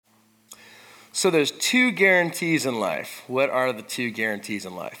So there's two guarantees in life. What are the two guarantees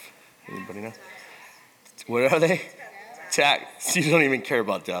in life? Anybody know? What are they? Tax. You don't even care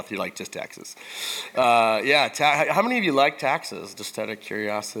about death. You like just taxes. How many of you like taxes? Just out of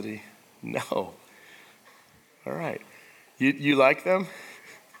curiosity. No. All right. You like them?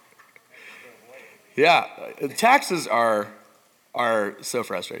 Yeah. Taxes are so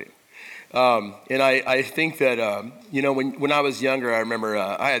frustrating. And I think that, when I was younger, I remember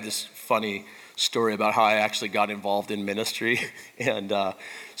I had this funny story about how I actually got involved in ministry. And I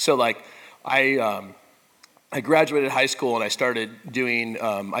graduated high school and I started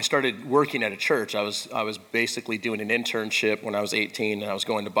working at a church. I was basically doing an internship when I was 18, and I was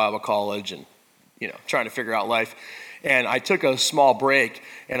going to Bible college and, trying to figure out life. And I took a small break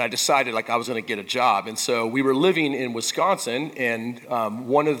and I decided I was going to get a job. And so we were living in Wisconsin, and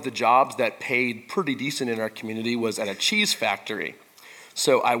one of the jobs that paid pretty decent in our community was at a cheese factory.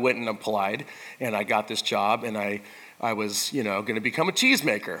 So I went and applied and I got this job, and I was, going to become a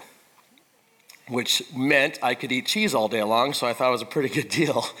cheesemaker, which meant I could eat cheese all day long, so I thought it was a pretty good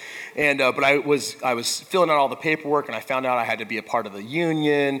deal. And but I was filling out all the paperwork, and I found out I had to be a part of the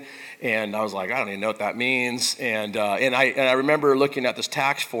union, and I was like, I don't even know what that means. And I remember looking at this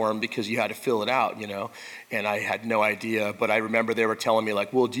tax form because you had to fill it out, and I had no idea. But I remember they were telling me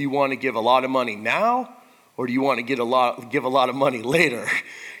well, do you want to give a lot of money now, or do you want to give a lot of money later?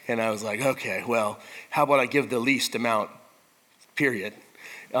 And I was like, okay, well, how about I give the least amount, period.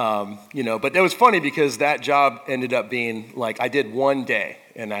 But it was funny because that job ended up being I did one day,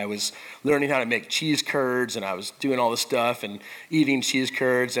 and I was learning how to make cheese curds, and I was doing all this stuff and eating cheese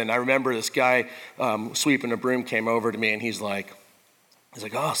curds. And I remember this guy sweeping a broom came over to me, and he's like,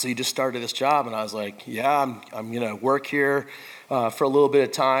 oh, so you just started this job? And I was like, yeah, I'm going to work here for a little bit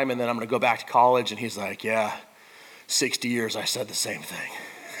of time, and then I'm going to go back to college. And he's like, yeah, 60 years I said the same thing.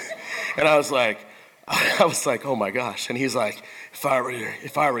 And I was like, oh my gosh. And he's like, if I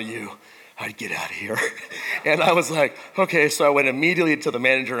were you, I'd get out of here. And I was like, okay. So I went immediately to the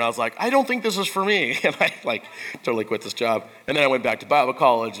manager, and I was like, I don't think this is for me. And I totally quit this job. And then I went back to Bible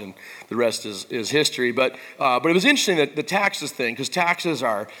college, and the rest is history. But it was interesting that the taxes thing, because taxes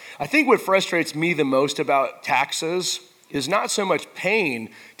are, I think what frustrates me the most about taxes is not so much paying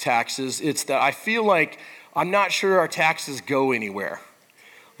taxes. It's that I feel like I'm not sure our taxes go anywhere.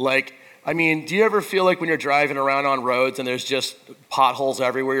 Do you ever feel like when you're driving around on roads and there's just potholes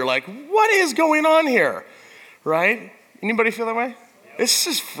everywhere, you're like, what is going on here, right? Anybody feel that way? It's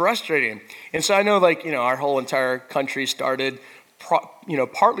just frustrating. And so I know, our whole entire country started,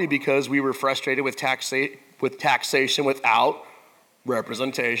 partly because we were frustrated with taxation without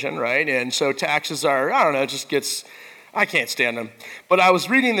representation, right? And so taxes are, I can't stand them. But I was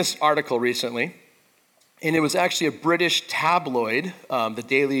reading this article recently, and it was actually a British tabloid,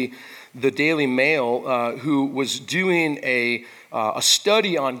 the Daily Mail, who was doing a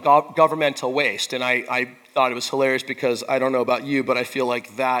study on governmental waste. And I thought it was hilarious because I don't know about you, but I feel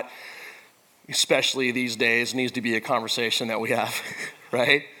like that, especially these days, needs to be a conversation that we have,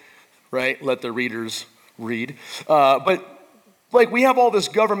 right? Right? Let the readers read. But we have all this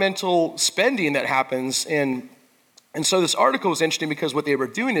governmental spending that happens, and so this article was interesting because what they were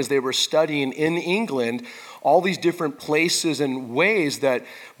doing is they were studying in England all these different places and ways that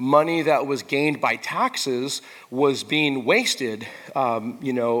money that was gained by taxes was being wasted,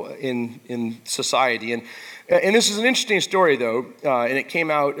 in society. And this is an interesting story, though, and it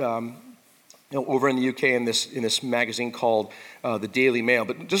came out over in the UK in this magazine called the Daily Mail.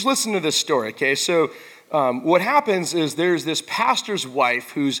 But just listen to this story, okay? So what happens is there's this pastor's wife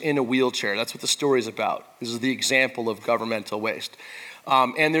who's in a wheelchair. That's what the story's about. This is the example of governmental waste.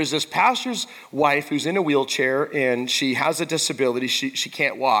 And there's this pastor's wife who's in a wheelchair, and she has a disability. She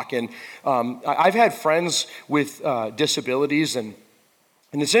can't walk. And I've had friends with disabilities, and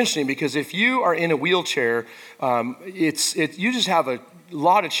it's interesting because if you are in a wheelchair, you just have a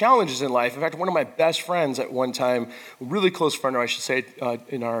lot of challenges in life. In fact, one of my best friends at one time, a really close friend, or I should say,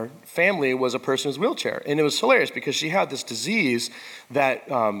 in our family, was a person who's wheelchair. And it was hilarious because she had this disease that,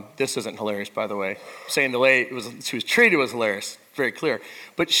 this isn't hilarious, by the way. Saying the way she was treated was hilarious, very clear.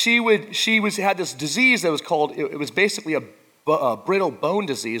 But she had this disease that was called, it was basically a brittle bone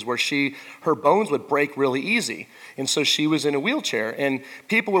disease where her bones would break really easy. And so she was in a wheelchair, and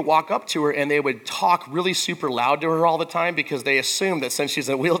people would walk up to her and they would talk really super loud to her all the time because they assumed that since she's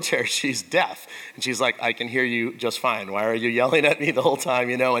in a wheelchair, she's deaf. And she's like, I can hear you just fine. Why are you yelling at me the whole time,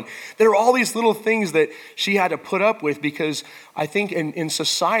 And there are all these little things that she had to put up with because I think in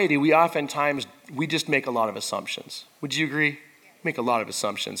society, we just make a lot of assumptions. Would you agree? make a lot of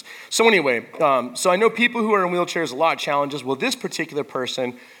assumptions. So anyway, so I know people who are in wheelchairs, a lot of challenges. Well, this particular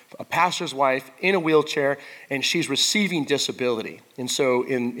person, a pastor's wife in a wheelchair, and she's receiving disability. And so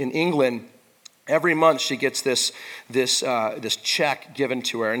in England, every month she gets this check given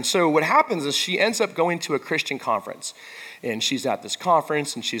to her. And so what happens is she ends up going to a Christian conference. And she's at this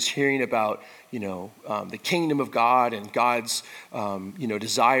conference and she's hearing about, the kingdom of God and God's,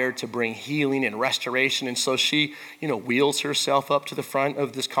 desire to bring healing and restoration. And so she, wheels herself up to the front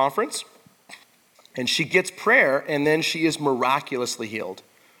of this conference and she gets prayer, and then she is miraculously healed.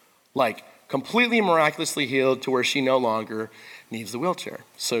 Like completely miraculously healed to where she no longer needs the wheelchair.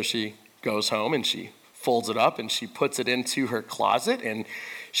 So she goes home and she folds it up and she puts it into her closet, and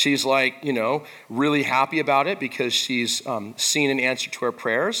she's like, really happy about it because she's seen an answer to her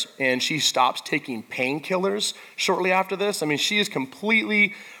prayers, and she stops taking painkillers shortly after this. I mean, she is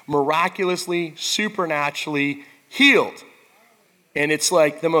completely, miraculously, supernaturally healed. And it's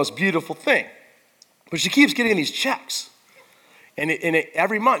like the most beautiful thing. But she keeps getting these checks. And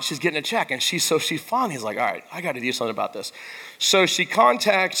every month she's getting a check, and she's finally is like, all right, I got to do something about this. So she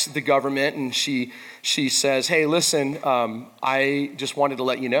contacts the government and she says, hey, listen, I just wanted to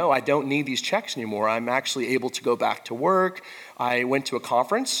let you know I don't need these checks anymore. I'm actually able to go back to work. I went to a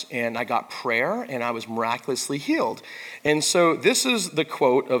conference and I got prayer and I was miraculously healed. And so this is the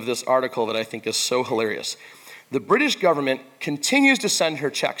quote of this article that I think is so hilarious. The British government continues to send her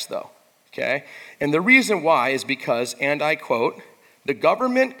checks though. Okay, and the reason why is because, and I quote, the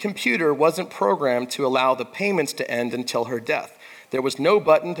government computer wasn't programmed to allow the payments to end until her death. There was no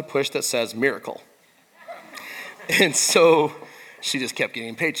button to push that says miracle. And so she just kept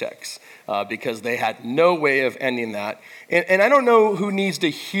getting paychecks because they had no way of ending that. And I don't know who needs to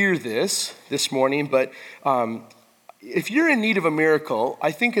hear this morning, but if you're in need of a miracle,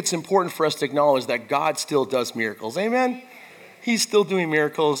 I think it's important for us to acknowledge that God still does miracles. Amen? He's still doing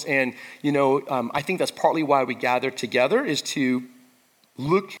miracles, and I think that's partly why we gather together, is to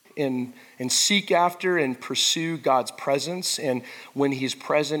look and seek after and pursue God's presence. And when he's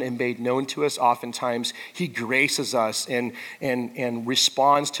present and made known to us, oftentimes he graces us and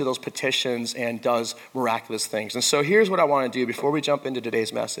responds to those petitions and does miraculous things. And so here's what I want to do before we jump into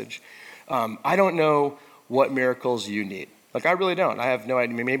today's message. I don't know what miracles you need. Like, I really don't. I have no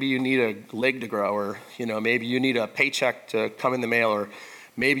idea. Maybe you need a leg to grow, or, maybe you need a paycheck to come in the mail, or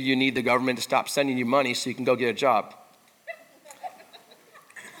maybe you need the government to stop sending you money so you can go get a job.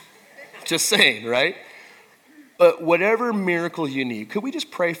 Just saying, right? But whatever miracle you need, could we just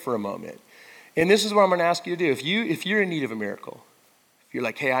pray for a moment? And this is what I'm going to ask you to do. If you're in need of a miracle, if you're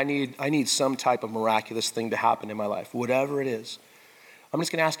like, hey, I need some type of miraculous thing to happen in my life, whatever it is, I'm just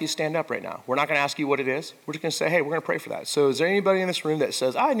going to ask you to stand up right now. We're not going to ask you what it is. We're just going to say, hey, we're going to pray for that. So is there anybody in this room that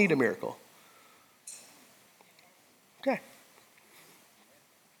says, I need a miracle? Okay.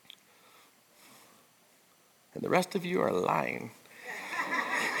 And the rest of you are lying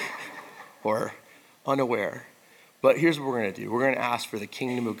or unaware. But here's what we're going to do. We're going to ask for the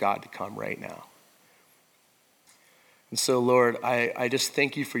kingdom of God to come right now. And so, Lord, I just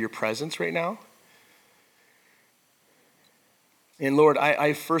thank you for your presence right now. And Lord,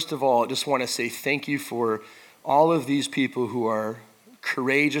 I first of all just want to say thank you for all of these people who are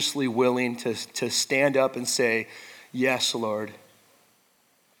courageously willing to stand up and say, yes, Lord,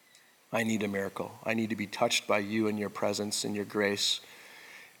 I need a miracle. I need to be touched by you and your presence and your grace.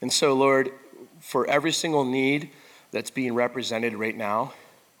 And so, Lord, for every single need that's being represented right now,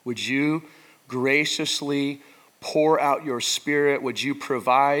 would you graciously pour out your Spirit? Would you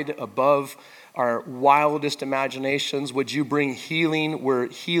provide above our wildest imaginations? Would you bring healing where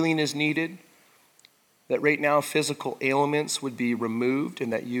healing is needed? That right now physical ailments would be removed,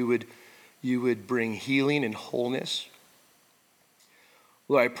 and that you would bring healing and wholeness.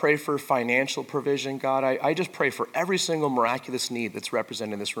 Lord, I pray for financial provision, God. I just pray for every single miraculous need that's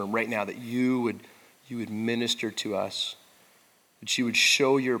represented in this room right now, that you would minister to us, that you would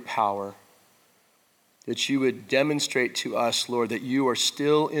show your power, that you would demonstrate to us, Lord, that you are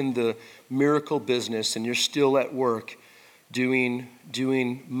still in the miracle business and you're still at work doing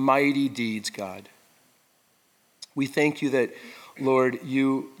mighty deeds, God. We thank you that, Lord,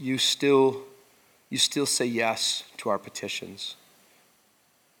 you still say yes to our petitions.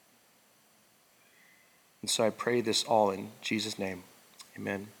 And so I pray this all in Jesus' name.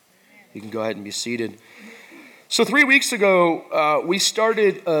 Amen. You can go ahead and be seated. So 3 weeks ago, we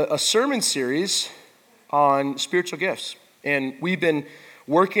started a sermon series on spiritual gifts. And we've been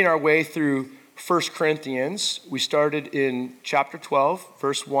working our way through 1 Corinthians. We started in chapter 12,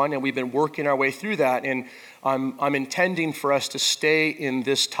 verse 1, and we've been working our way through that. And I'm intending for us to stay in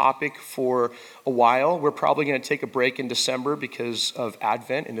this topic for a while. We're probably going to take a break in December because of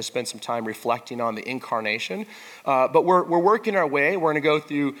Advent and to spend some time reflecting on the incarnation. But we're working our way. We're going to go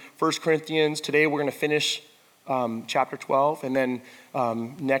through 1 Corinthians. Today we're going to finish chapter 12, and then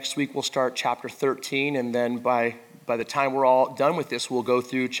next week we'll start chapter 13, and then by the time we're all done with this, we'll go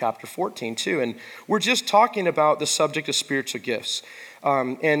through chapter 14 too. And we're just talking about the subject of spiritual gifts.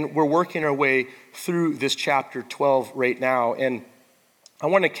 And we're working our way through this chapter 12 right now. And I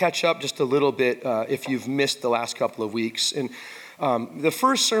want to catch up just a little bit if you've missed the last couple of weeks. And the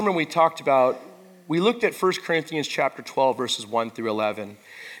first sermon we talked about, we looked at 1 Corinthians chapter 12, verses 1 through 11.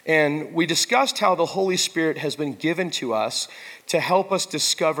 And we discussed how the Holy Spirit has been given to us to help us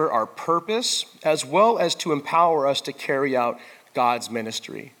discover our purpose, as well as to empower us to carry out God's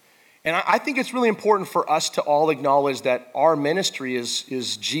ministry. And I think it's really important for us to all acknowledge that our ministry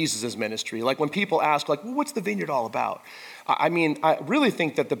is Jesus' ministry. Like when people ask, like, well, what's the Vineyard all about? I mean, I really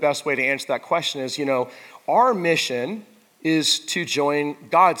think that the best way to answer that question is, our mission is to join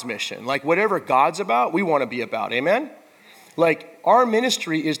God's mission. Like whatever God's about, we want to be about. Amen? Like our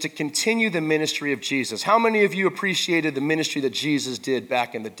ministry is to continue the ministry of Jesus. How many of you appreciated the ministry that Jesus did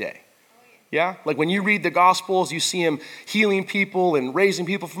back in the day? Yeah? Like when you read the Gospels, you see him healing people and raising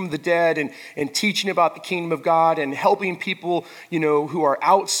people from the dead and teaching about the kingdom of God and helping people, who are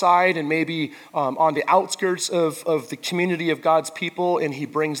outside and maybe on the outskirts of the community of God's people, and he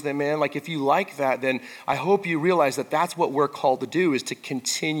brings them in. Like if you like that, then I hope you realize that that's what we're called to do, is to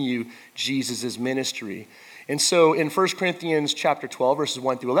continue Jesus' ministry. And so in 1 Corinthians chapter 12, verses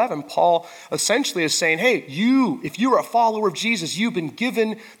 1 through 11, Paul essentially is saying, hey, if you're a follower of Jesus, you've been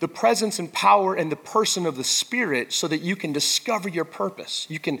given the presence and power and the person of the Spirit so that you can discover your purpose.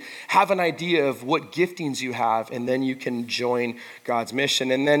 You can have an idea of what giftings you have, and then you can join God's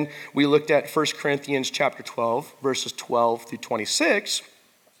mission. And then we looked at 1 Corinthians chapter 12, verses 12 through 26.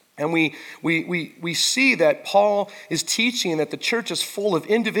 And we see that Paul is teaching that the church is full of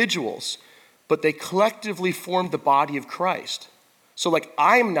individuals, but they collectively form the body of Christ. So like,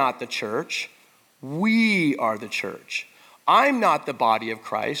 I'm not the church, we are the church. I'm not the body of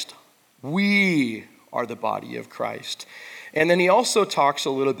Christ, we are the body of Christ. And then he also talks a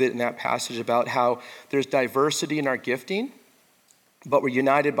little bit in that passage about how there's diversity in our gifting, but we're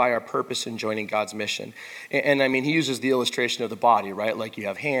united by our purpose in joining God's mission. And I mean, he uses the illustration of the body, right? Like you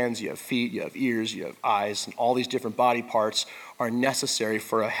have hands, you have feet, you have ears, you have eyes, and all these different body parts are necessary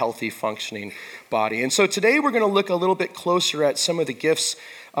for a healthy, functioning body. And so today we're going to look a little bit closer at some of the gifts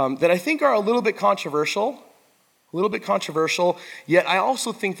that I think are a little bit controversial, yet I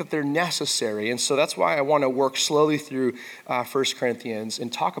also think that they're necessary. And so that's why I want to work slowly through 1 Corinthians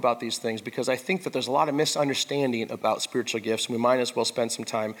and talk about these things, because I think that there's a lot of misunderstanding about spiritual gifts, and we might as well spend some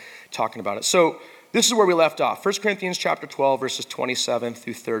time talking about it. So this is where we left off, 1 Corinthians chapter 12, verses 27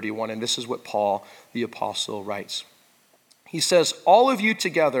 through 31, and this is what Paul the apostle writes. He says, all of you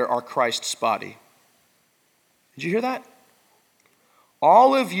together are Christ's body. Did you hear that?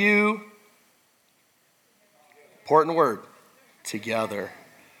 All of you, important word, together.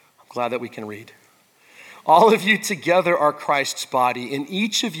 I'm glad that we can read. All of you together are Christ's body, and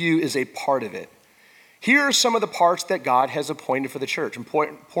each of you is a part of it. Here are some of the parts that God has appointed for the church.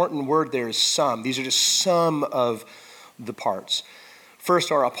 Important word there is some. These are just some of the parts.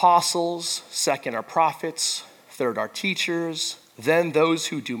 First are apostles, second are prophets, third are teachers, then those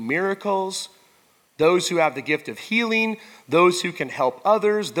who do miracles, those who have the gift of healing, those who can help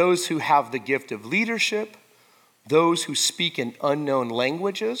others, those who have the gift of leadership, those who speak in unknown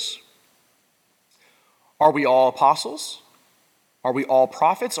languages. Are we all apostles? Are we all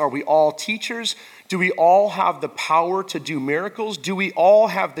prophets? Are we all teachers? Do we all have the power to do miracles? Do we all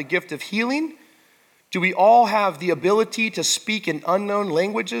have the gift of healing? Do we all have the ability to speak in unknown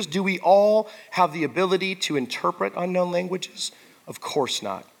languages? Do we all have the ability to interpret unknown languages? Of course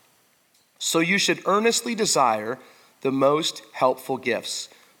not. So you should earnestly desire the most helpful gifts.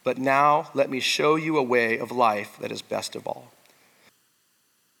 But now let me show you a way of life that is best of all.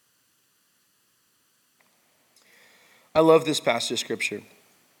 I love this passage of scripture.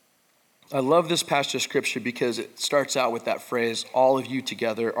 I love this passage of scripture because it starts out with that phrase, all of you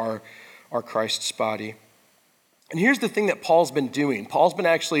together are Christ's body. And here's the thing that Paul's been doing. Paul's been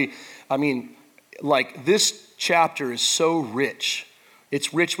actually, this chapter is so rich.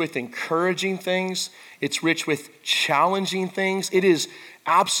 It's rich with encouraging things. It's rich with challenging things. It is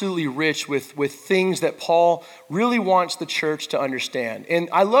absolutely rich with things that Paul really wants the church to understand. And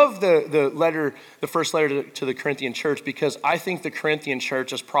I love the first letter to the Corinthian church, because I think the Corinthian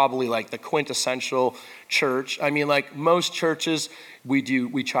church is probably like the quintessential church. I mean, like most churches, we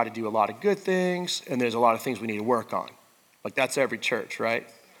try to do a lot of good things, and there's a lot of things we need to work on. Like that's every church, right?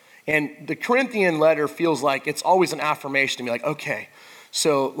 And the Corinthian letter feels like it's always an affirmation to be like, okay,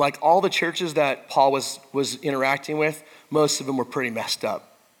 so like all the churches that Paul was interacting with, most of them were pretty messed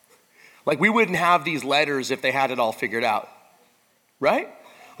up. Like we wouldn't have these letters if they had it all figured out, right?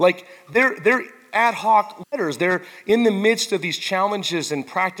 Like they're ad hoc letters. They're in the midst of these challenges and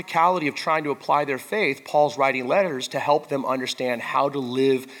practicality of trying to apply their faith. Paul's writing letters to help them understand how to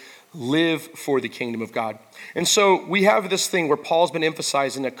live for the kingdom of God. And so we have this thing where Paul's been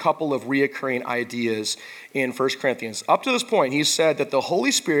emphasizing a couple of reoccurring ideas in 1 Corinthians. Up to this point, he said that the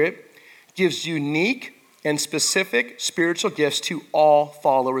Holy Spirit gives unique and specific spiritual gifts to all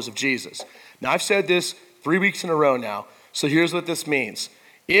followers of Jesus. Now, I've said this 3 weeks in a row now, so here's what this means.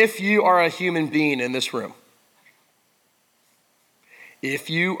 If you are a human being in this room, if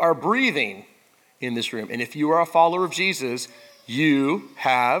you are breathing in this room, and if you are a follower of Jesus, you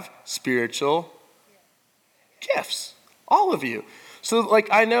have spiritual gifts, all of you. So like,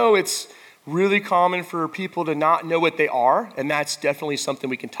 I know it's really common for people to not know what they are, and that's definitely something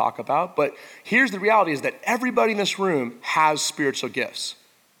we can talk about. But here's the reality is that everybody in this room has spiritual gifts.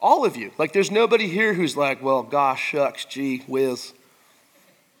 All of you. Like there's nobody here who's like, well, gosh, shucks, gee whiz,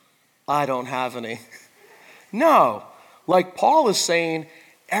 I don't have any. No, like Paul is saying,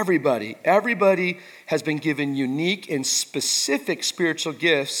 everybody has been given unique and specific spiritual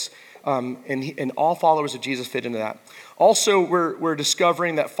gifts, and all followers of Jesus fit into that. Also, we're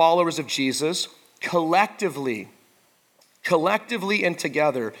discovering that followers of Jesus collectively and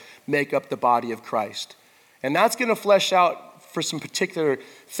together make up the body of Christ. And that's going to flesh out for some particular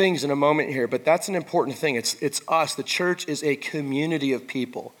things in a moment here, but that's an important thing. It's us. The church is a community of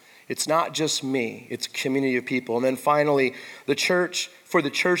people. It's not just me, it's a community of people. And then finally, for the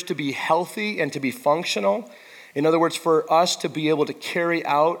church to be healthy and to be functional, in other words, for us to be able to carry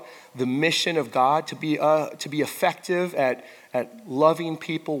out the mission of God, to be effective at loving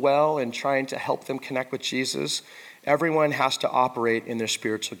people well and trying to help them connect with Jesus, everyone has to operate in their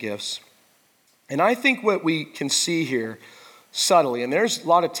spiritual gifts. And I think what we can see here subtly, and there's a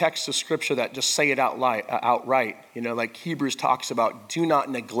lot of texts of scripture that just say it outright, like Hebrews talks about, do not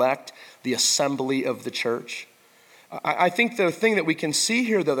neglect the assembly of the church. I think the thing that we can see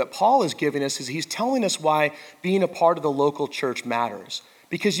here, though, that Paul is giving us is he's telling us why being a part of the local church matters.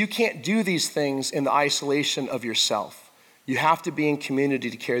 Because you can't do these things in the isolation of yourself. You have to be in community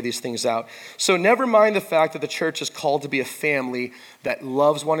to carry these things out. So never mind the fact that the church is called to be a family that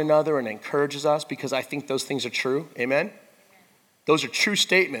loves one another and encourages us, because I think those things are true. Amen? Those are true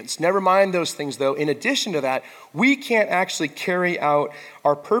statements. Never mind those things, though. In addition to that, we can't actually carry out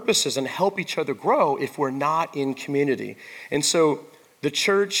our purposes and help each other grow if we're not in community. And so the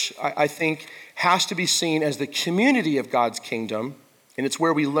church, I think, has to be seen as the community of God's kingdom, and it's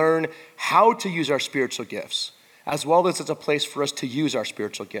where we learn how to use our spiritual gifts, as well as it's a place for us to use our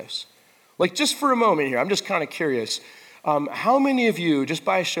spiritual gifts. Like just for a moment here, I'm just kind of curious, how many of you, just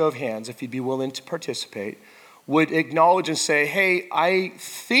by a show of hands, if you'd be willing to participate, would acknowledge and say, hey, I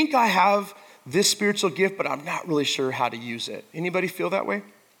think I have this spiritual gift, but I'm not really sure how to use it. Anybody feel that way?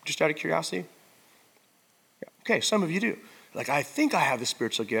 Just out of curiosity? Yeah. Okay, some of you do. Like, I think I have this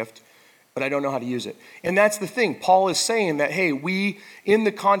spiritual gift, but I don't know how to use it. And that's the thing. Paul is saying that, hey, we, in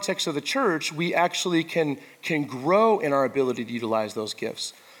the context of the church, we actually can grow in our ability to utilize those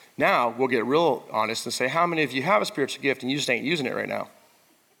gifts. Now, we'll get real honest and say, how many of you have a spiritual gift and you just ain't using it right now?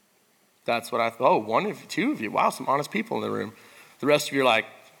 That's what I thought. Oh, one of you, two of you. Wow, some honest people in the room. The rest of you are like.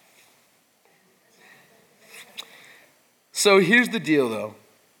 So here's the deal, though,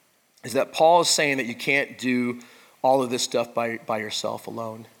 is that Paul is saying that you can't do all of this stuff by yourself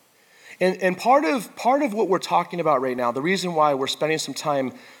alone. And part of what we're talking about right now, the reason why we're spending some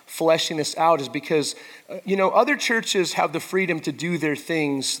time fleshing this out is because, other churches have the freedom to do their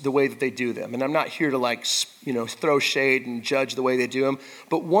things the way that they do them. And I'm not here to throw shade and judge the way they do them.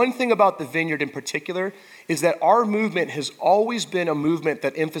 But one thing about the Vineyard in particular is that our movement has always been a movement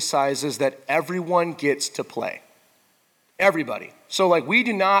that emphasizes that everyone gets to play. Everybody. So we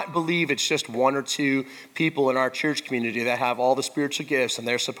do not believe it's just one or two people in our church community that have all the spiritual gifts and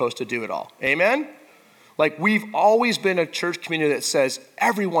they're supposed to do it all. Amen? Like, we've always been a church community that says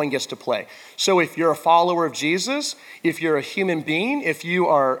everyone gets to play. So if you're a follower of Jesus, if you're a human being, if you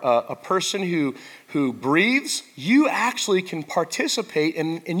are a person who breathes, you actually can participate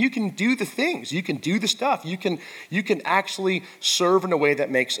and you can do the things. You can do the stuff. You can actually serve in a way that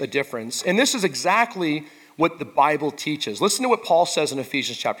makes a difference. And this is exactly what the Bible teaches. Listen to what Paul says in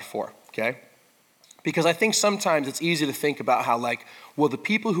Ephesians chapter 4, okay? Because I think sometimes it's easy to think about how, like, well, the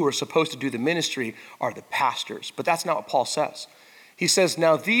people who are supposed to do the ministry are the pastors. But that's not what Paul says. He says,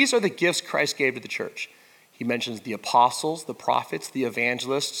 now these are the gifts Christ gave to the church. He mentions the apostles, the prophets, the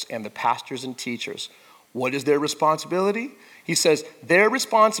evangelists, and the pastors and teachers. What is their responsibility? He says, their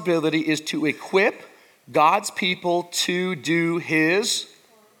responsibility is to equip God's people to do his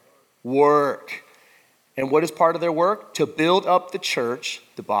work. And what is part of their work? To build up the church,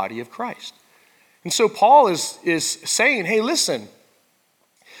 the body of Christ. And so Paul is saying, hey, listen,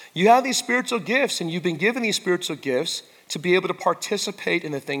 you have these spiritual gifts and you've been given these spiritual gifts to be able to participate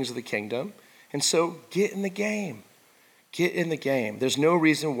in the things of the kingdom. And so get in the game. Get in the game. There's no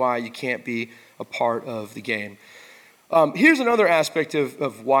reason why you can't be a part of the game. Here's another aspect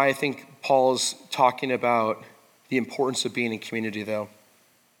of why I think Paul's talking about the importance of being in community, though.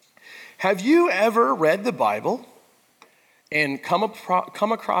 Have you ever read the Bible and come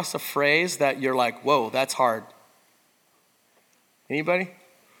across a phrase that you're like, whoa, that's hard? Anybody?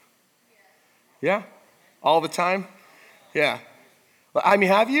 Yeah? All the time? Yeah. I mean,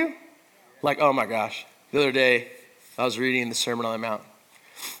 have you? Like, oh my gosh. The other day, I was reading the Sermon on the Mount.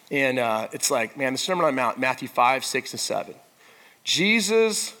 And it's like, man, the Sermon on the Mount, Matthew 5, 6, and 7.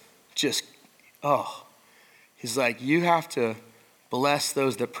 Jesus just, he's like, you have to bless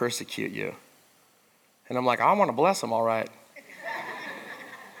those that persecute you. And I'm like, I want to bless them, all right.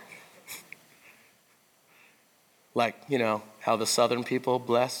 Like, you know, how the Southern people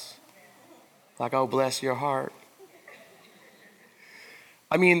bless. Like, oh, bless your heart.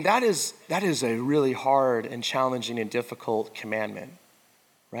 I mean, that is a really hard and challenging and difficult commandment,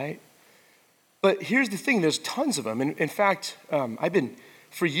 right? But here's the thing, there's tons of them. In fact,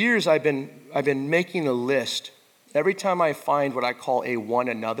 for years, I've been making a list. Every time I find what I call a one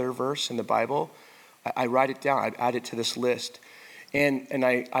another verse in the Bible, I write it down, I add it to this list. And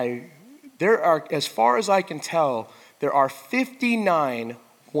there are, as far as I can tell, there are 59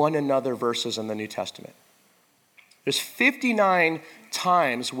 one another verses in the New Testament. There's 59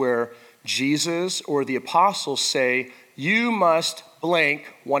 times where Jesus or the apostles say, you must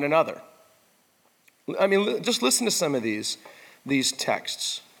blank one another. I mean, just listen to some of these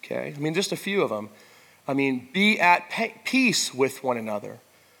texts, okay? I mean, just a few of them. I mean, be at peace with one another.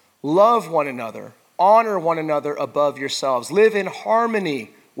 Love one another. Honor one another above yourselves. Live in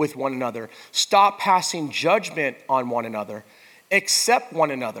harmony with one another. Stop passing judgment on one another. Accept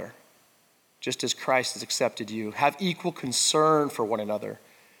one another, just as Christ has accepted you. Have equal concern for one another.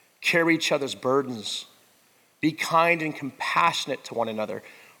 Carry each other's burdens. Be kind and compassionate to one another.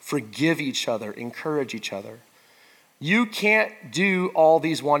 Forgive each other. Encourage each other. You can't do all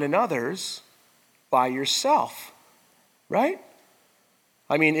these one another's by yourself, right?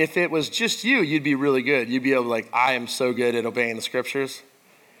 I mean, if it was just you, you'd be really good. You'd be able to, like, I am so good at obeying the scriptures,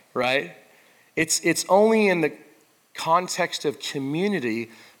 right? It's only in the context of community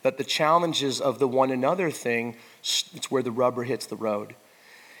that the challenges of the one another thing, it's where the rubber hits the road.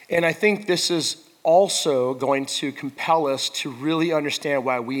 And I think this is also going to compel us to really understand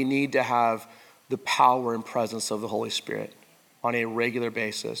why we need to have the power and presence of the Holy Spirit on a regular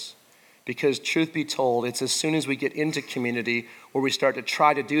basis. Because truth be told, it's as soon as we get into community where we start to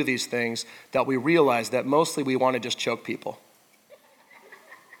try to do these things that we realize that mostly we want to just choke people.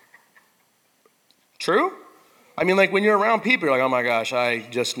 True? I mean, like when you're around people, you're like, oh my gosh, I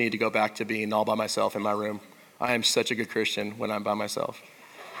just need to go back to being all by myself in my room. I am such a good Christian when I'm by myself.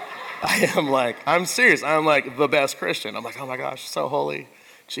 I'm serious. I'm like the best Christian. I'm like, oh my gosh, so holy.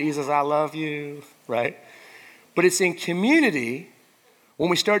 Jesus, I love you, right? But it's in community when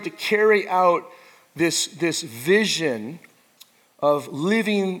we start to carry out this vision of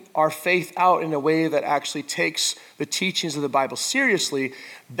living our faith out in a way that actually takes the teachings of the Bible seriously,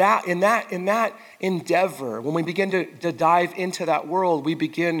 that in that endeavor, when we begin to dive into that world, we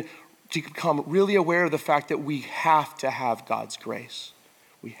begin to become really aware of the fact that we have to have God's grace.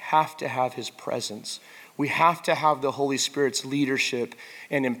 We have to have his presence. We have to have the Holy Spirit's leadership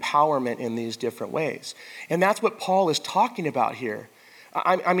and empowerment in these different ways. And that's what Paul is talking about here.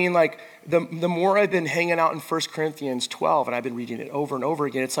 I mean, like, the more I've been hanging out in 1 Corinthians 12, and I've been reading it over and over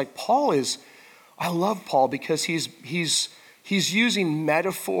again, it's like I love Paul because he's using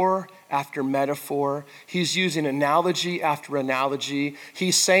metaphor after metaphor. He's using analogy after analogy.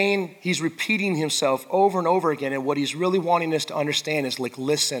 He's repeating himself over and over again. And what he's really wanting us to understand is like,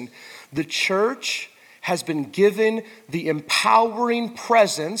 listen, the church has been given the empowering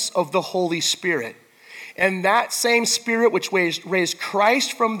presence of the Holy Spirit. And that same Spirit which raised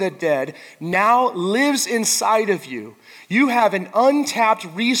Christ from the dead now lives inside of you. You have an untapped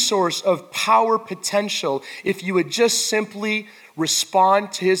resource of power potential if you would just simply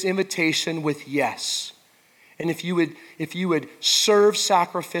respond to his invitation with yes. And if you would serve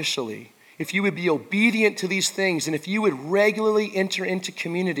sacrificially, if you would be obedient to these things, and if you would regularly enter into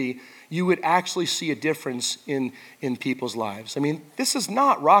community, you would actually see a difference in people's lives. I mean, this is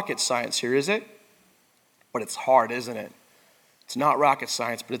not rocket science here, is it? But it's hard, isn't it? It's not rocket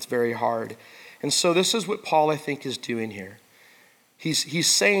science, but it's very hard. And so this is what Paul, I think, is doing here. He's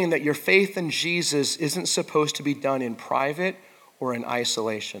saying that your faith in Jesus isn't supposed to be done in private or in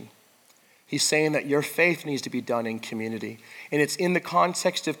isolation. He's saying that your faith needs to be done in community. And it's in the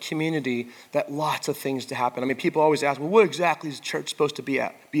context of community that lots of things to happen. I mean, people always ask, well, what exactly is church supposed to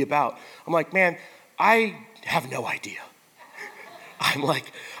be about? I'm like, man, I have no idea. I'm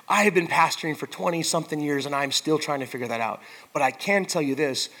like, I have been pastoring for 20-something years, and I'm still trying to figure that out. But I can tell you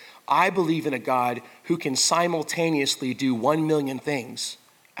this, I believe in a God who can simultaneously do 1 million things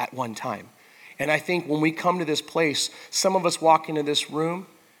at one time. And I think when we come to this place, some of us walk into this room,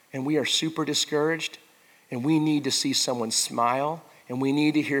 and we are super discouraged, and we need to see someone smile, and we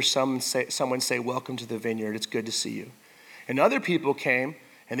need to hear someone say, welcome to the vineyard, it's good to see you. And other people came,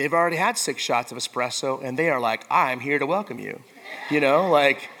 and they've already had 6 shots of espresso, and they are like, I'm here to welcome you. You know,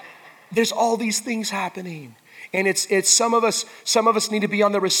 like, there's all these things happening. And it's some of us need to be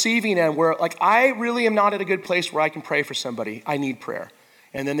on the receiving end where, like, I really am not at a good place where I can pray for somebody. I need prayer.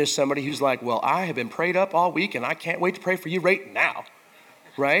 And then there's somebody who's like, well, I have been prayed up all week, and I can't wait to pray for you right now,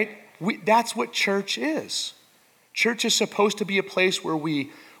 right? That's what church is. Church is supposed to be a place where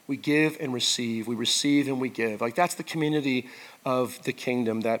we give and receive. We receive and we give. Like, that's the community of the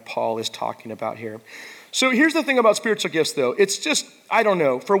kingdom that Paul is talking about here. So here's the thing about spiritual gifts, though. It's just, I don't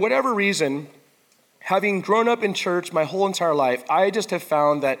know, for whatever reason, having grown up in church my whole entire life, I just have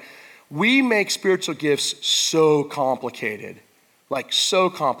found that we make spiritual gifts so complicated. Like, so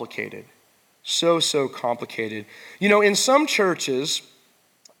complicated. So complicated. You know, in some churches,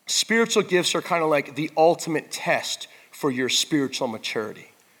 spiritual gifts are kind of like the ultimate test for your spiritual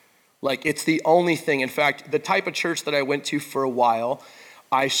maturity. Like, it's the only thing. In fact, the type of church that I went to for a while,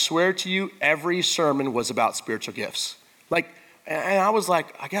 I swear to you, every sermon was about spiritual gifts. Like, and I was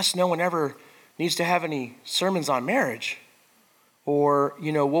like, I guess no one ever needs to have any sermons on marriage. Or,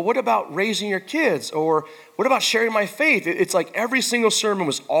 you know, well, what about raising your kids? Or what about sharing my faith? It's like every single sermon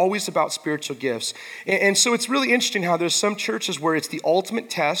was always about spiritual gifts. And so it's really interesting how there's some churches where it's the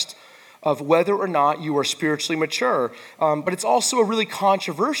ultimate test of whether or not you are spiritually mature. But it's also a really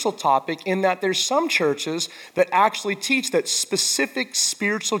controversial topic in that there's some churches that actually teach that specific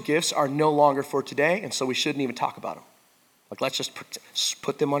spiritual gifts are no longer for today, and so we shouldn't even talk about them. Like, let's just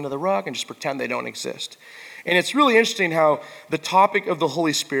put them under the rug and just pretend they don't exist. And it's really interesting how the topic of the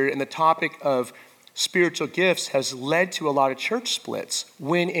Holy Spirit and the topic of spiritual gifts has led to a lot of church splits,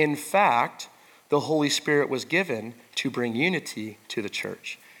 when in fact, the Holy Spirit was given to bring unity to the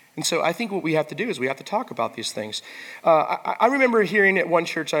church. And so I think what we have to do is we have to talk about these things. I remember hearing at one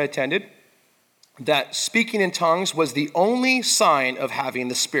church I attended that speaking in tongues was the only sign of having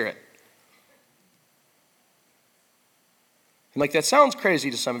the Spirit. And like, that sounds crazy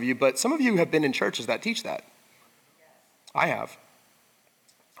to some of you, but some of you have been in churches that teach that. I have.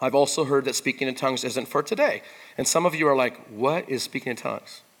 I've also heard that speaking in tongues isn't for today. And some of you are like, what is speaking in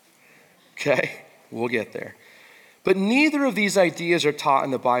tongues? Okay, we'll get there. But neither of these ideas are taught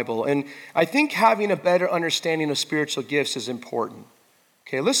in the Bible. And I think having a better understanding of spiritual gifts is important.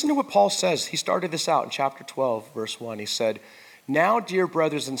 Okay, listen to what Paul says. He started this out in chapter 12, verse 1. He said, now, dear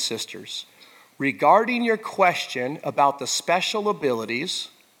brothers and sisters, regarding your question about the special abilities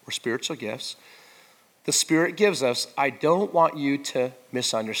or spiritual gifts the Spirit gives us, I don't want you to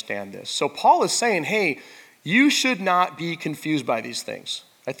misunderstand this. So Paul is saying, hey, you should not be confused by these things.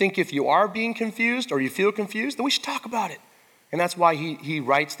 I think if you are being confused or you feel confused, then we should talk about it. And that's why he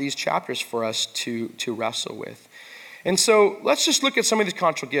writes these chapters for us to wrestle with. And so let's just look at some of these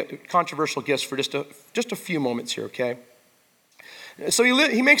controversial gifts for just a few moments here, okay? So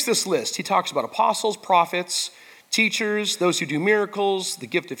he makes this list. He talks about apostles, prophets, teachers, those who do miracles, the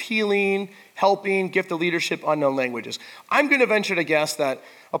gift of healing, helping, gift of leadership, unknown languages. I'm going to venture to guess that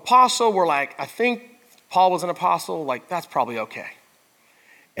apostle, we're like, I think Paul was an apostle, like that's probably okay.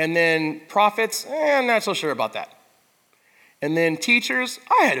 And then prophets, I'm not so sure about that. And then teachers,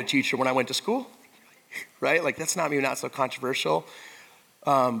 I had a teacher when I went to school, right? Like that's maybe not so controversial.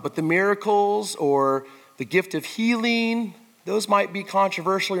 But the miracles or the gift of healing, those might be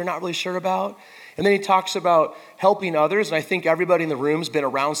controversial, you're not really sure about. And then he talks about helping others, and I think everybody in the room's been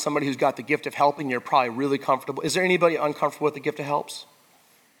around somebody who's got the gift of helping. You're probably really comfortable. Is there anybody uncomfortable with the gift of helps?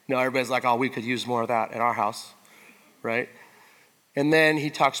 No, everybody's like, oh, we could use more of that in our house, right? And then he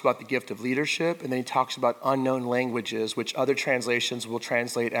talks about the gift of leadership, and then he talks about unknown languages, which other translations will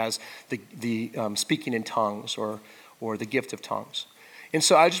translate as the speaking in tongues or the gift of tongues. And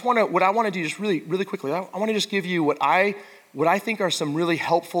so what I want to do just really, really quickly, I want to just give you what I think are some really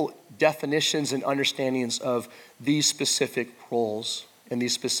helpful definitions and understandings of these specific roles and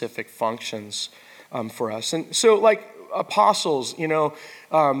these specific functions for us. And so like apostles,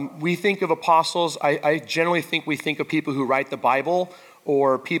 we think of apostles, I generally think we think of people who write the Bible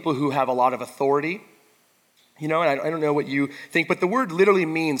or people who have a lot of authority. And I don't know what you think, but the word literally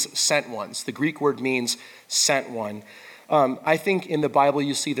means sent ones. The Greek word means sent one. I think in the Bible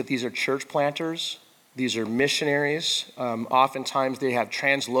you see that these are church planters. These are missionaries. Oftentimes they have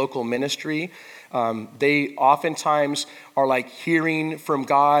translocal ministry. They oftentimes are like hearing from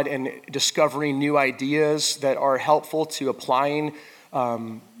God and discovering new ideas that are helpful to applying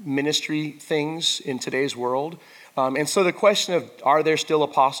ministry things in today's world. And so the question of, are there still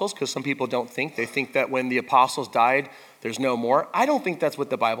apostles? Because some people don't think. They think that when the apostles died, there's no more. I don't think that's what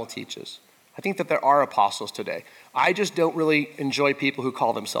the Bible teaches. I think that there are apostles today. I just don't really enjoy people who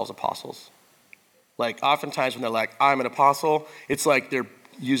call themselves apostles. Like oftentimes when they're like, I'm an apostle, it's like they're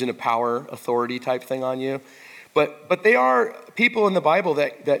using a power authority type thing on you. But they are people in the Bible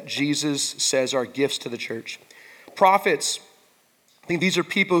that Jesus says are gifts to the church. Prophets, I think these are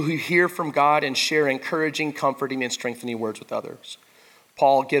people who hear from God and share encouraging, comforting, and strengthening words with others.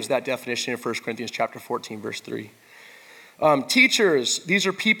 Paul gives that definition in 1 Corinthians chapter 14, verse 3. Teachers, these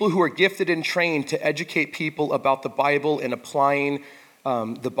are people who are gifted and trained to educate people about the Bible and applying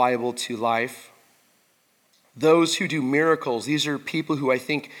the Bible to life. Those who do miracles, these are people who I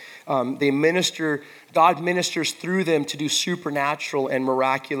think God ministers through them to do supernatural and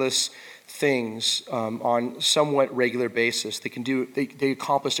miraculous things on somewhat regular basis. They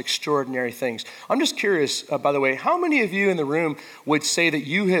accomplish extraordinary things. I'm just curious, by the way, how many of you in the room would say that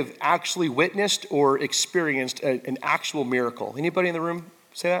you have actually witnessed or experienced an actual miracle? Anybody in the room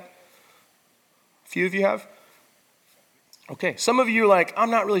say that? A few of you have? Okay, some of you are like, I'm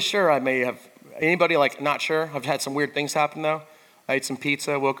not really sure. I may have. Anybody like not sure? I've had some weird things happen though. I ate some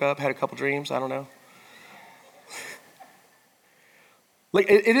pizza, woke up, had a couple dreams. I don't know. Like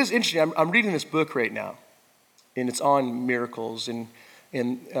it is interesting. I'm reading this book right now, and it's on miracles. And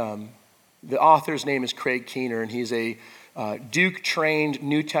the author's name is Craig Keener, and he's a Duke-trained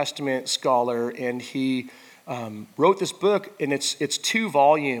New Testament scholar, and he wrote this book, and it's 2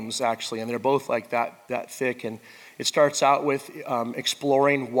 volumes actually, and they're both like that thick. And it starts out with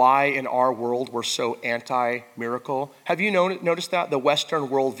exploring why in our world we're so anti-miracle. Have you noticed that? The Western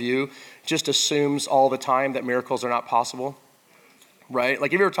worldview just assumes all the time that miracles are not possible, right?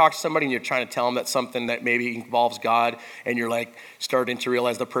 Like if you ever talk to somebody and you're trying to tell them that something that maybe involves God and you're like starting to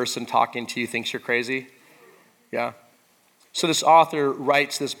realize the person talking to you thinks you're crazy? Yeah. So this author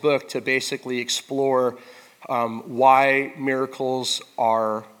writes this book to basically explore why miracles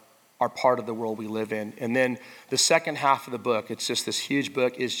are part of the world we live in. And then the second half of the book, it's just this huge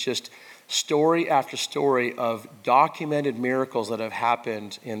book, is just story after story of documented miracles that have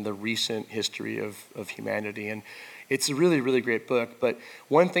happened in the recent history of humanity. And it's a really, really great book. But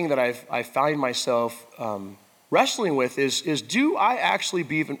one thing that I find myself wrestling with is do I actually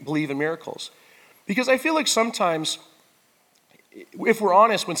believe in miracles? Because I feel like sometimes, if we're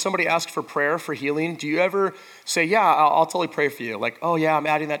honest, when somebody asks for prayer for healing, do you ever say, yeah, I'll totally pray for you? Like, oh yeah, I'm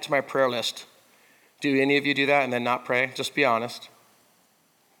adding that to my prayer list. Do any of you do that and then not pray? Just be honest.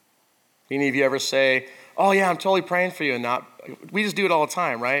 Any of you ever say, oh yeah, I'm totally praying for you and not? We just do it all the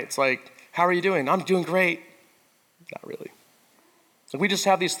time, right? It's like, how are you doing? I'm doing great. Not really. So we just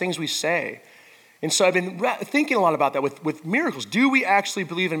have these things we say. And so I've been thinking a lot about that with miracles. Do we actually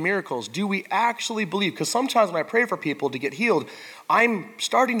believe in miracles? Do we actually believe? Because sometimes when I pray for people to get healed, I'm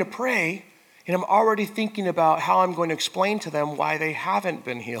starting to pray and I'm already thinking about how I'm going to explain to them why they haven't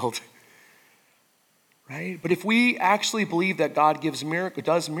been healed. Right? But if we actually believe that God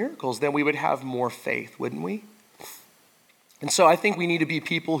does miracles, then we would have more faith, wouldn't we? And so I think we need to be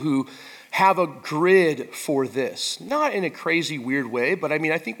people who have a grid for this. Not in a crazy, weird way, but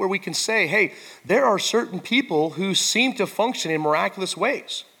I think where we can say, hey, there are certain people who seem to function in miraculous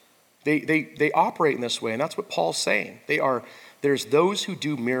ways. They operate in this way, and that's what Paul's saying. There's those who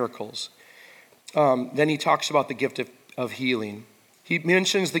do miracles. Then he talks about the gift of healing. He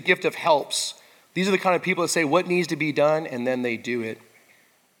mentions the gift of helps. These are the kind of people that say what needs to be done, and then they do it.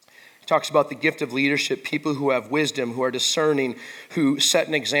 He talks about the gift of leadership, people who have wisdom, who are discerning, who set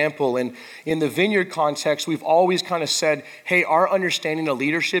an example. And in the Vineyard context, we've always kind of said, hey, our understanding of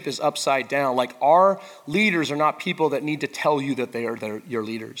leadership is upside down. Like, our leaders are not people that need to tell you that they are your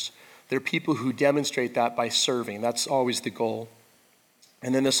leaders. They're people who demonstrate that by serving. That's always the goal.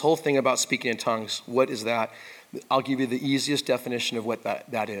 And then this whole thing about speaking in tongues, what is that? I'll give you the easiest definition of what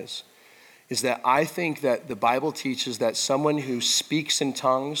that is that I think that the Bible teaches that someone who speaks in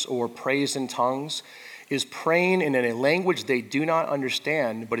tongues or prays in tongues is praying in a language they do not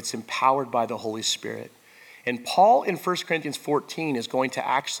understand, but it's empowered by the Holy Spirit. And Paul in 1 Corinthians 14 is going to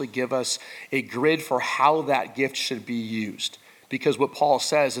actually give us a grid for how that gift should be used. Because what Paul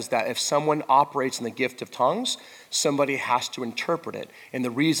says is that if someone operates in the gift of tongues, somebody has to interpret it. And the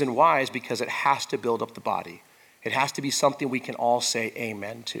reason why is because it has to build up the body. It has to be something we can all say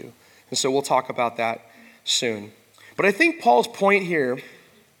amen to. And so we'll talk about that soon. But I think Paul's point here,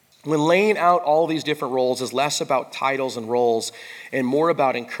 when laying out all these different roles, is less about titles and roles and more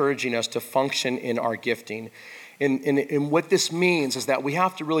about encouraging us to function in our gifting. And what this means is that we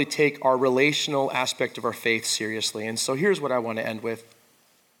have to really take our relational aspect of our faith seriously. And so here's what I want to end with.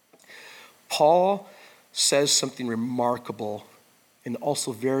 Paul says something remarkable and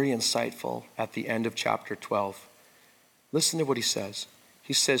also very insightful at the end of chapter 12. Listen to what he says.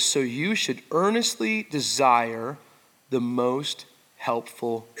 He says, so you should earnestly desire the most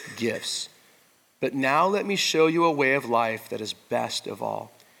helpful gifts. But now let me show you a way of life that is best of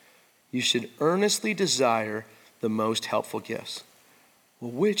all. You should earnestly desire the most helpful gifts.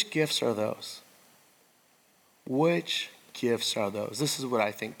 Well, which gifts are those? Which gifts are those? This is what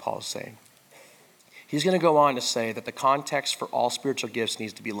I think Paul's saying. He's going to go on to say that the context for all spiritual gifts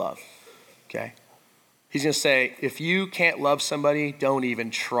needs to be love. Okay? He's going to say, if you can't love somebody, don't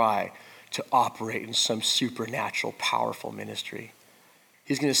even try to operate in some supernatural, powerful ministry.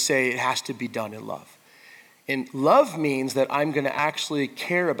 He's going to say it has to be done in love. And love means that I'm going to actually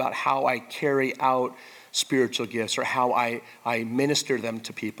care about how I carry out spiritual gifts or how I minister them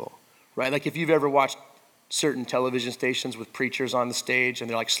to people, right? Like if you've ever watched certain television stations with preachers on the stage and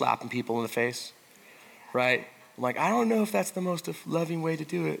they're like slapping people in the face, right? I'm like, I don't know if that's the most loving way to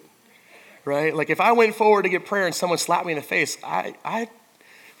do it, right? Like if I went forward to get prayer and someone slapped me in the face, I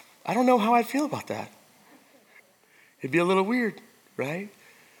don't know how I'd feel about that. It'd be a little weird, right?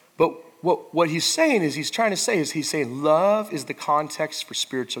 But what he's saying is, he's saying love is the context for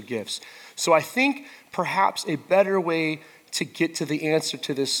spiritual gifts. So I think perhaps a better way to get to the answer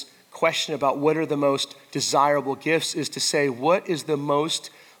to this question about what are the most desirable gifts is to say, what is the most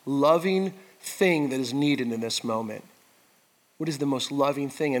loving thing that is needed in this moment? What is the most loving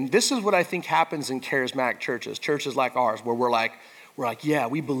thing? And this is what I think happens in charismatic churches like ours, where we're like, yeah,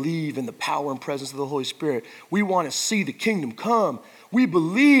 we believe in the power and presence of the Holy Spirit. We want to see the kingdom come. We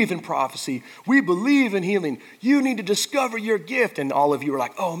believe in prophecy. We believe in healing. You need to discover your gift. And all of you are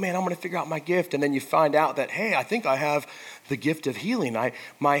like, oh man, I'm going to figure out my gift. And then you find out that, hey, I think I have the gift of healing.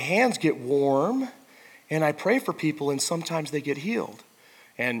 My hands get warm and I pray for people and sometimes they get healed.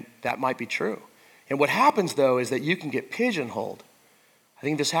 And that might be true. And what happens though is that you can get pigeonholed. I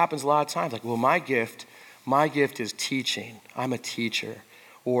think this happens a lot of times. Like, well, my gift is teaching. I'm a teacher.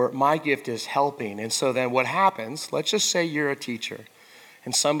 Or my gift is helping. And so then what happens, let's just say you're a teacher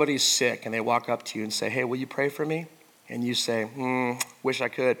and somebody's sick and they walk up to you and say, hey, will you pray for me? And you say, wish I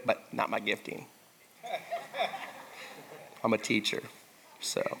could, but not my gifting. I'm a teacher.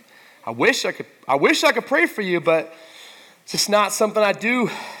 So I wish I could pray for you, but it's just not something I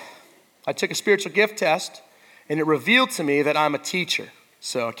do. I took a spiritual gift test and it revealed to me that I'm a teacher.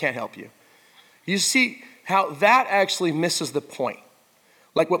 So I can't help you. You see how that actually misses the point.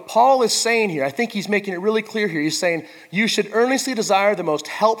 Like what Paul is saying here, I think he's making it really clear here. He's saying you should earnestly desire the most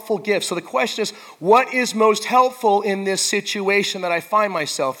helpful gift. So the question is, what is most helpful in this situation that I find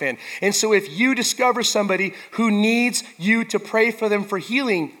myself in? And so if you discover somebody who needs you to pray for them for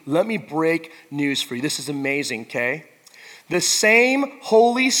healing, let me break news for you. This is amazing, okay? The same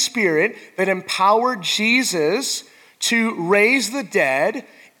Holy Spirit that empowered Jesus to raise the dead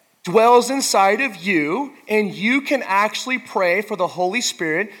dwells inside of you, and you can actually pray for the Holy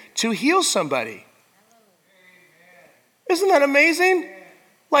Spirit to heal somebody. Isn't that amazing?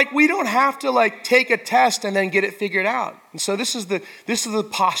 Like we don't have to take a test and then get it figured out. And so this is the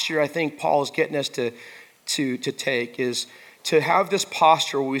posture I think Paul is getting us to take, is to have this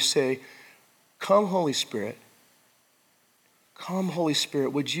posture where we say, come Holy Spirit. Come Holy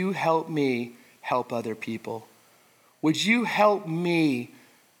Spirit, would you help me help other people? Would you help me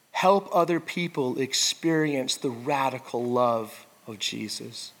help other people experience the radical love of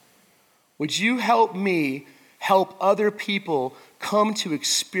Jesus? Would you help me help other people come to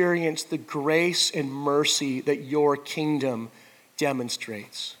experience the grace and mercy that your kingdom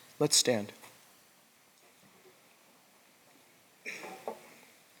demonstrates? Let's stand.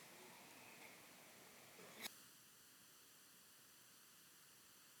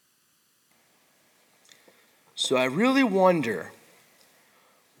 So I really wonder,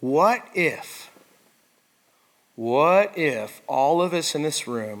 what if all of us in this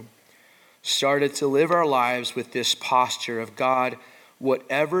room started to live our lives with this posture of, God,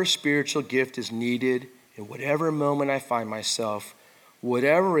 whatever spiritual gift is needed in whatever moment I find myself,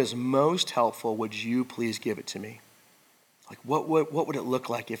 whatever is most helpful, would you please give it to me? Like, what would it look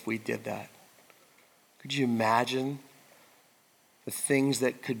like if we did that? Could you imagine the things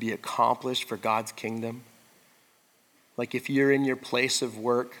that could be accomplished for God's kingdom? Like if you're in your place of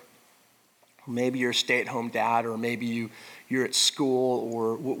work, maybe you're a stay-at-home dad, or maybe you're at school,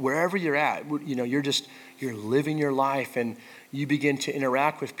 or wherever you're at, you know, you're living your life and you begin to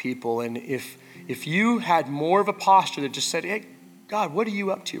interact with people. And if you had more of a posture that just said, hey, God, what are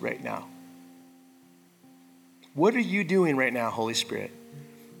you up to right now? What are you doing right now, Holy Spirit?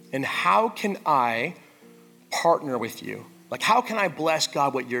 And how can I partner with you? Like, how can I bless,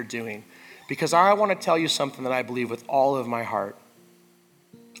 God, what you're doing? Because I want to tell you something that I believe with all of my heart.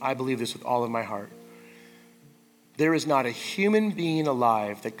 I believe this with all of my heart. There is not a human being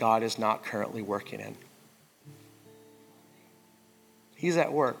alive that God is not currently working in. He's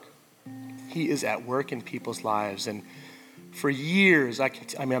at work. He is at work in people's lives. And for years,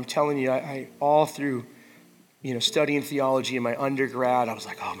 I'm telling you, I all through, studying theology in my undergrad, I was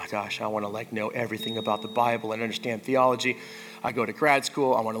like, oh my gosh, I want to know everything about the Bible and understand theology. I go to grad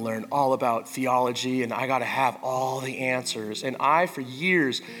school, I want to learn all about theology, and I got to have all the answers. And I, for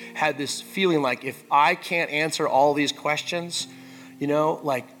years, had this feeling like if I can't answer all these questions, they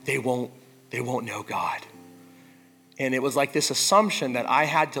won't know God. And it was like this assumption that I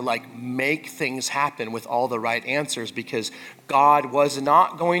had to make things happen with all the right answers, because God was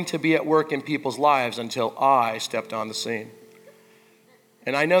not going to be at work in people's lives until I stepped on the scene.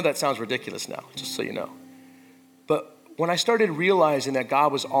 And I know that sounds ridiculous now, just so you know. But when I started realizing that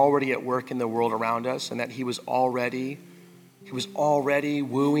God was already at work in the world around us, and that he was already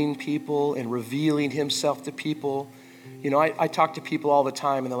wooing people and revealing himself to people. I talk to people all the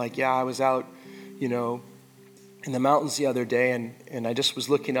time, and they're like, yeah, I was out, in the mountains the other day, and I just was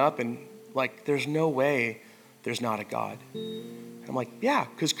looking up, and there's no way there's not a God. I'm like, yeah,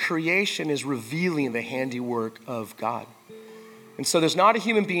 because creation is revealing the handiwork of God. And so there's not a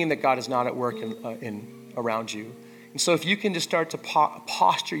human being that God is not at work in around you. And so if you can just start to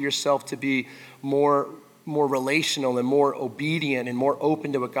posture yourself to be more relational and more obedient and more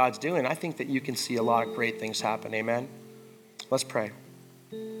open to what God's doing, I think that you can see a lot of great things happen. Amen? Let's pray.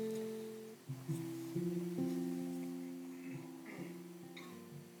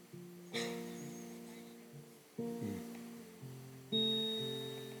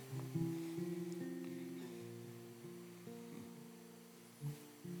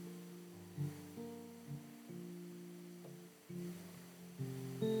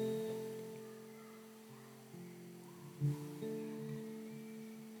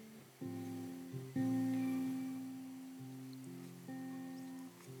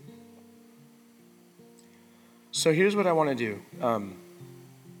 So here's what I want to do.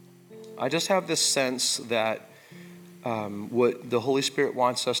 I just have this sense that what the Holy Spirit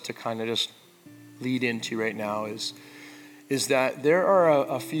wants us to kind of just lead into right now is that there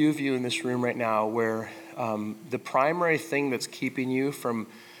are a few of you in this room right now where the primary thing that's keeping you from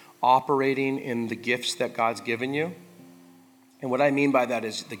operating in the gifts that God's given you. And what I mean by that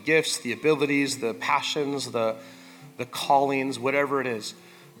is the gifts, the abilities, the passions, the callings, whatever it is.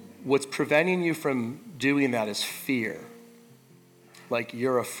 What's preventing you from doing that is fear. Like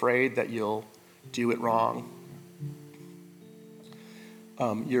you're afraid that you'll do it wrong.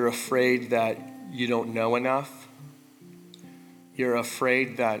 You're afraid that you don't know enough. You're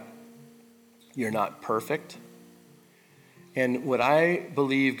afraid that you're not perfect. And what I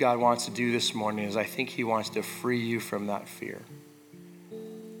believe God wants to do this morning is I think he wants to free you from that fear.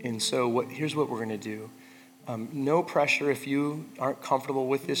 And so here's what we're going to do. No pressure. If you aren't comfortable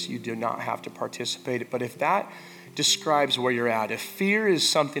with this, you do not have to participate. But if that describes where you're at, if fear is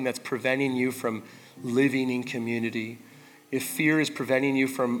something that's preventing you from living in community, if fear is preventing you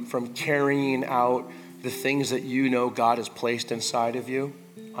from carrying out the things that you know God has placed inside of you,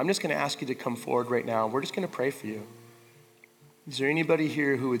 I'm just going to ask you to come forward right now. We're just going to pray for you. Is there anybody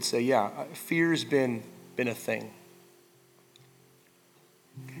here who would say, yeah, fear's been a thing?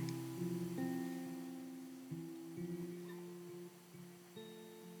 Okay.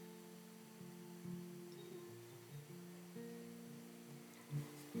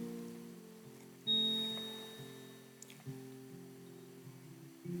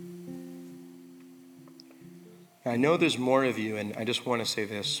 I know there's more of you, and I just want to say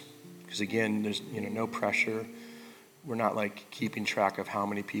this, because again, there's no pressure. We're not like keeping track of how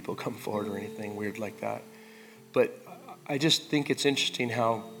many people come forward or anything weird like that. But I just think it's interesting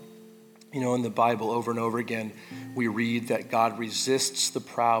how, in the Bible over and over again, we read that God resists the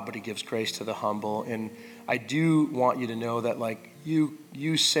proud, but he gives grace to the humble. And I do want you to know that like you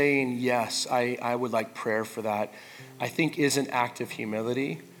saying yes, I would like prayer for that, I think is an act of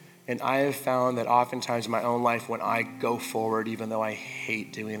humility. And I have found that oftentimes in my own life when I go forward, even though I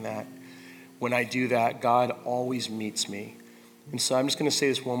hate doing that, when I do that, God always meets me. And so I'm just going to say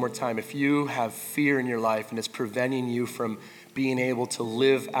this one more time. If you have fear in your life and it's preventing you from being able to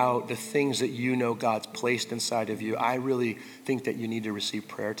live out the things that God's placed inside of you, I really think that you need to receive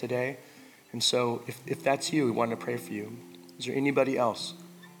prayer today. And so if that's you, we want to pray for you. Is there anybody else?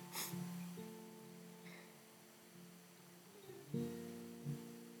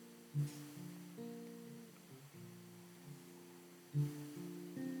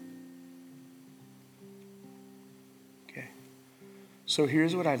 So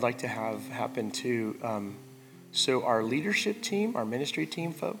here's what I'd like to have happen too. So our leadership team, our ministry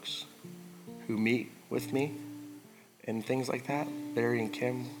team folks who meet with me and things like that, Barry and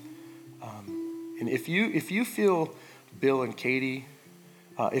Kim. And if you feel, Bill and Katie,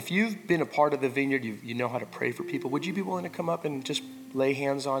 if you've been a part of the Vineyard, you know how to pray for people, would you be willing to come up and just lay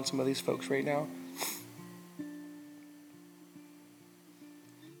hands on some of these folks right now?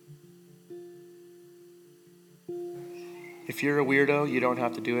 If you're a weirdo, you don't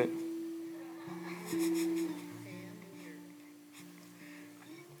have to do it.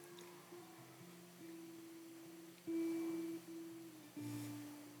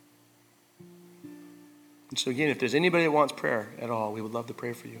 And so again, if there's anybody that wants prayer at all, we would love to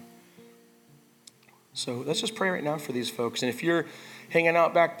pray for you. So let's just pray right now for these folks. And if you're hanging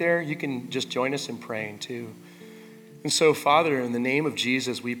out back there, you can just join us in praying too. And so, Father, in the name of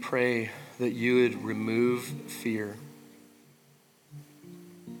Jesus, we pray that you would remove fear.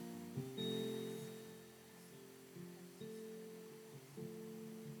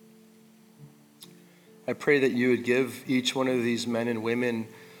 I pray that you would give each one of these men and women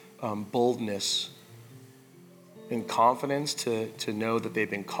boldness and confidence to know that they've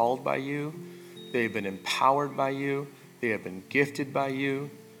been called by you, they've been empowered by you, they have been gifted by you,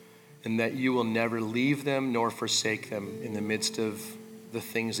 and that you will never leave them nor forsake them in the midst of the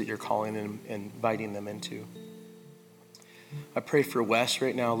things that you're calling them and inviting them into. I pray for Wes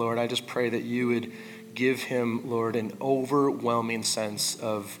right now, Lord. I just pray that you would give him, Lord, an overwhelming sense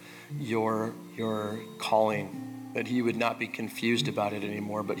of your calling, that he would not be confused about it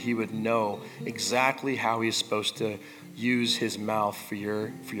anymore, but he would know exactly how he's supposed to use his mouth for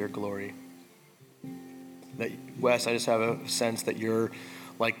your glory. That, Wes, I just have a sense that you're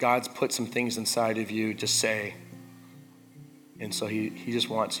like God's put some things inside of you to say, and so he just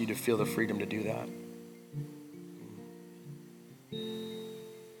wants you to feel the freedom to do that.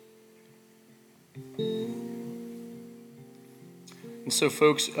 And so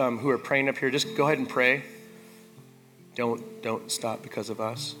folks who are praying up here, just go ahead and pray. Don't stop because of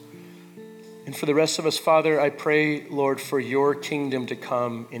us. And for the rest of us, Father, I pray, Lord, for your kingdom to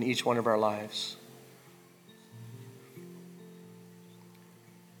come in each one of our lives.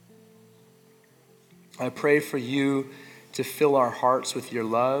 I pray for you to fill our hearts with your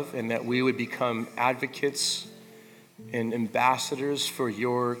love and that we would become advocates and ambassadors for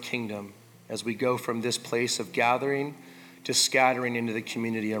your kingdom as we go from this place of gathering to scattering into the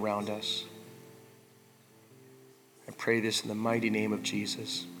community around us. I pray this in the mighty name of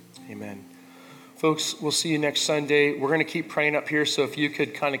Jesus. Amen. Folks, we'll see you next Sunday. We're going to keep praying up here, so if you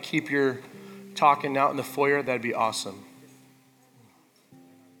could kind of keep your talking out in the foyer, that'd be awesome.